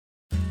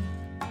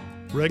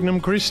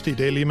Regnum Christi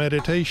Daily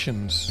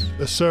Meditations,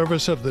 the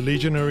service of the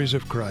Legionaries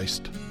of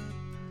Christ.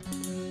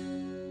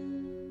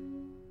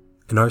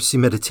 An RC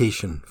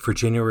Meditation for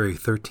January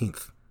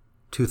 13th,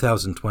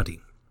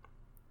 2020.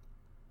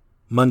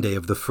 Monday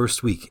of the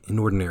first week in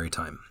Ordinary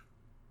Time.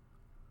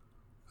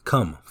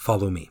 Come,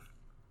 follow me.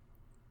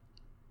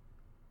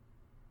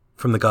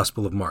 From the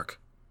Gospel of Mark,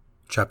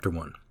 chapter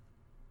 1.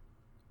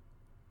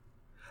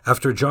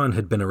 After John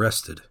had been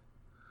arrested,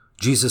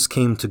 Jesus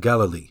came to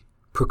Galilee,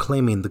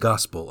 proclaiming the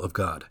gospel of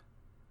God.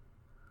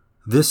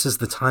 This is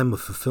the time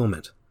of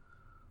fulfillment.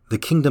 The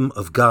kingdom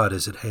of God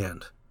is at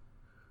hand.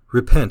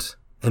 Repent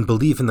and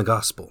believe in the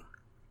gospel.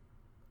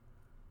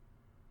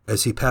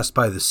 As he passed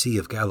by the Sea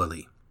of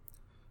Galilee,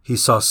 he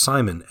saw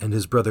Simon and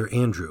his brother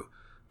Andrew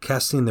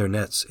casting their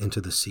nets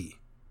into the sea.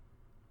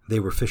 They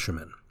were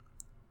fishermen.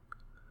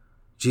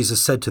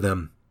 Jesus said to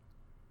them,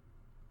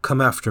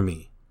 "Come after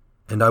me,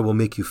 and I will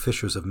make you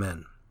fishers of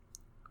men."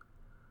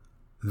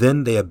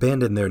 Then they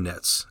abandoned their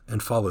nets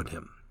and followed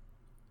him.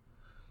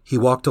 He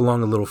walked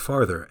along a little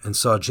farther and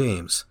saw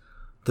James,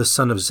 the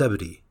son of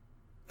Zebedee,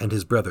 and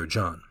his brother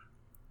John.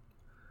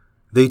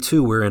 They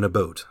too were in a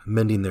boat,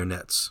 mending their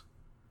nets.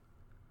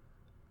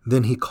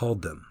 Then he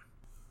called them.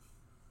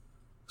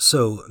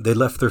 So they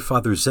left their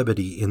father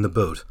Zebedee in the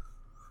boat,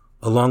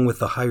 along with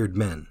the hired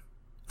men,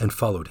 and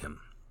followed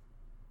him.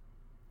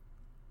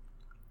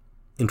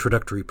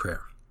 Introductory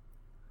Prayer.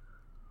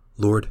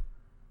 Lord,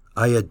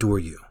 I adore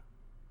you.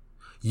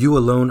 You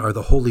alone are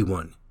the Holy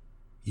One.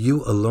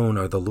 You alone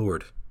are the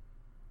Lord.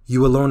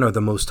 You alone are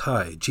the Most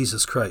High,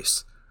 Jesus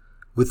Christ,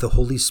 with the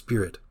Holy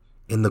Spirit,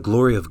 in the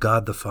glory of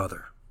God the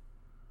Father.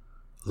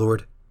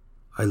 Lord,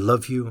 I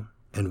love you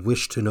and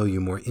wish to know you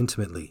more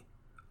intimately,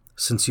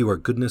 since you are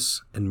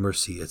goodness and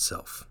mercy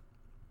itself.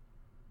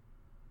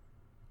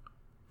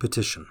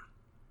 Petition.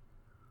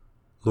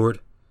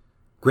 Lord,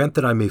 grant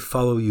that I may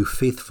follow you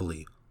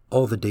faithfully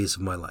all the days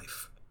of my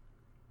life.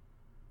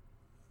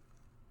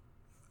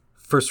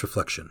 First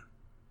reflection.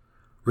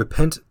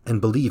 Repent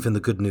and believe in the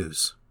good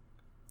news.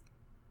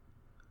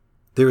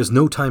 There is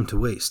no time to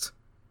waste.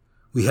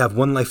 We have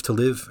one life to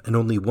live and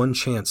only one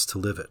chance to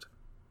live it.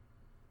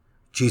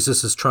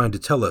 Jesus is trying to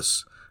tell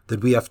us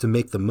that we have to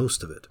make the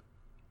most of it.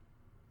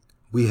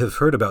 We have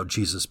heard about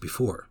Jesus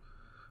before.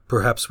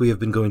 Perhaps we have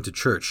been going to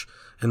church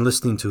and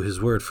listening to his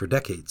word for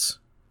decades.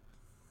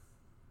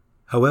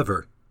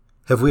 However,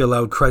 have we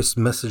allowed Christ's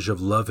message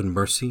of love and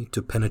mercy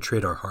to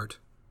penetrate our heart?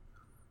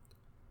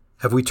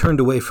 Have we turned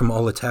away from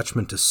all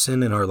attachment to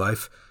sin in our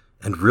life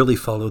and really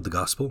followed the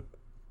gospel?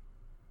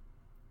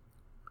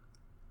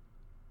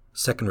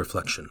 Second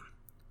reflection.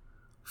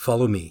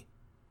 Follow me,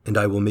 and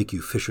I will make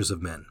you fishers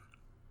of men.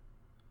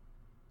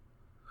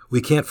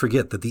 We can't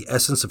forget that the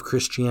essence of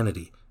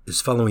Christianity is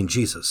following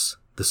Jesus,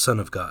 the Son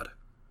of God.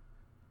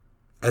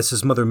 As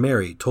his mother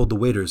Mary told the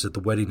waiters at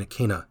the wedding at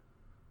Cana,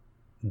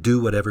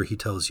 do whatever he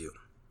tells you.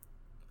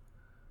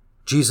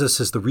 Jesus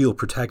is the real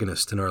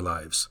protagonist in our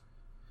lives.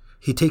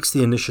 He takes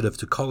the initiative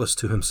to call us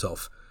to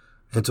himself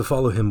and to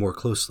follow him more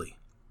closely.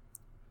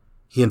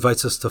 He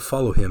invites us to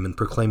follow him in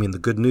proclaiming the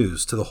good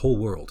news to the whole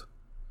world.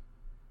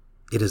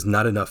 It is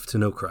not enough to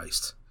know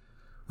Christ.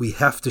 We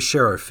have to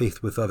share our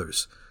faith with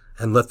others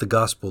and let the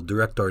gospel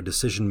direct our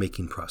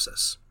decision-making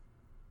process.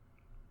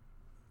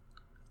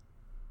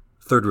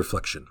 Third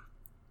reflection.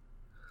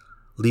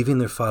 Leaving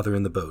their father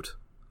in the boat,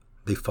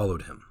 they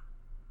followed him.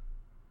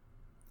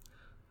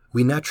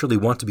 We naturally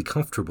want to be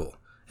comfortable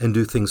and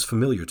do things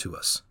familiar to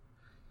us.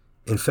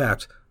 In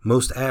fact,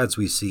 most ads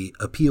we see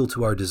appeal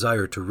to our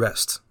desire to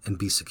rest and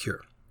be secure.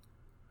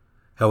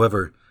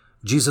 However,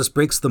 Jesus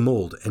breaks the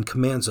mold and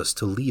commands us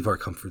to leave our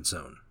comfort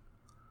zone.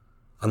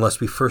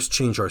 Unless we first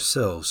change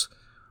ourselves,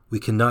 we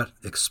cannot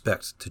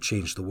expect to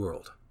change the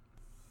world.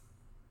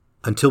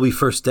 Until we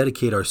first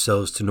dedicate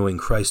ourselves to knowing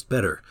Christ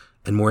better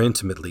and more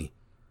intimately,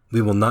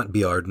 we will not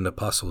be ardent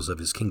apostles of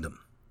his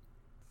kingdom.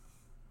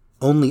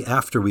 Only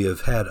after we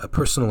have had a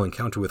personal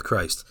encounter with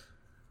Christ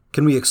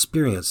can we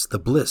experience the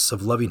bliss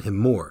of loving him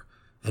more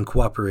and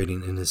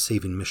cooperating in his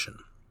saving mission.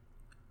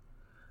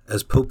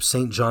 As Pope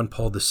St. John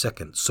Paul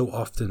II so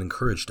often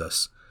encouraged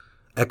us,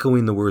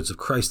 echoing the words of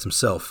Christ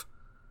himself,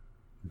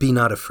 be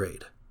not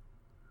afraid.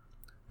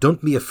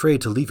 Don't be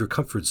afraid to leave your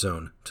comfort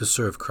zone to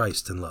serve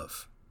Christ in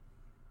love.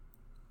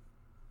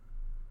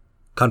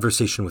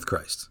 Conversation with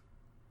Christ.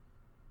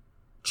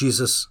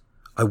 Jesus,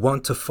 I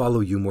want to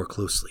follow you more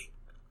closely.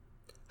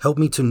 Help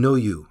me to know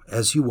you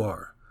as you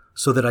are,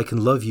 so that I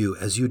can love you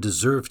as you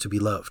deserve to be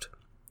loved.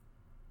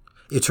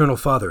 Eternal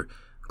Father,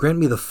 grant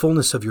me the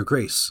fullness of your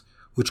grace,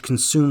 which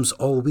consumes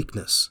all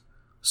weakness,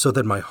 so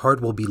that my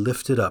heart will be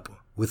lifted up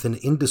with an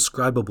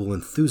indescribable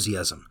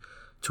enthusiasm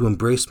to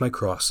embrace my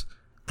cross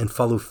and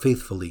follow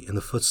faithfully in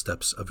the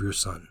footsteps of your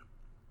Son.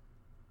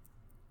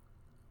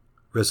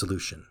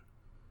 Resolution.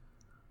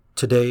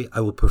 Today I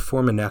will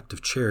perform an act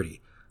of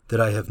charity that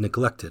I have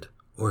neglected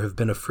or have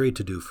been afraid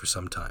to do for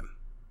some time.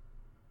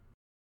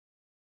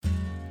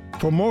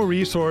 For more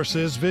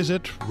resources,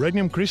 visit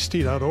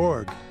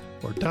regnumchristi.org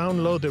or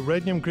download the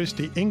Regnum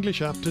Christi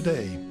English app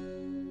today.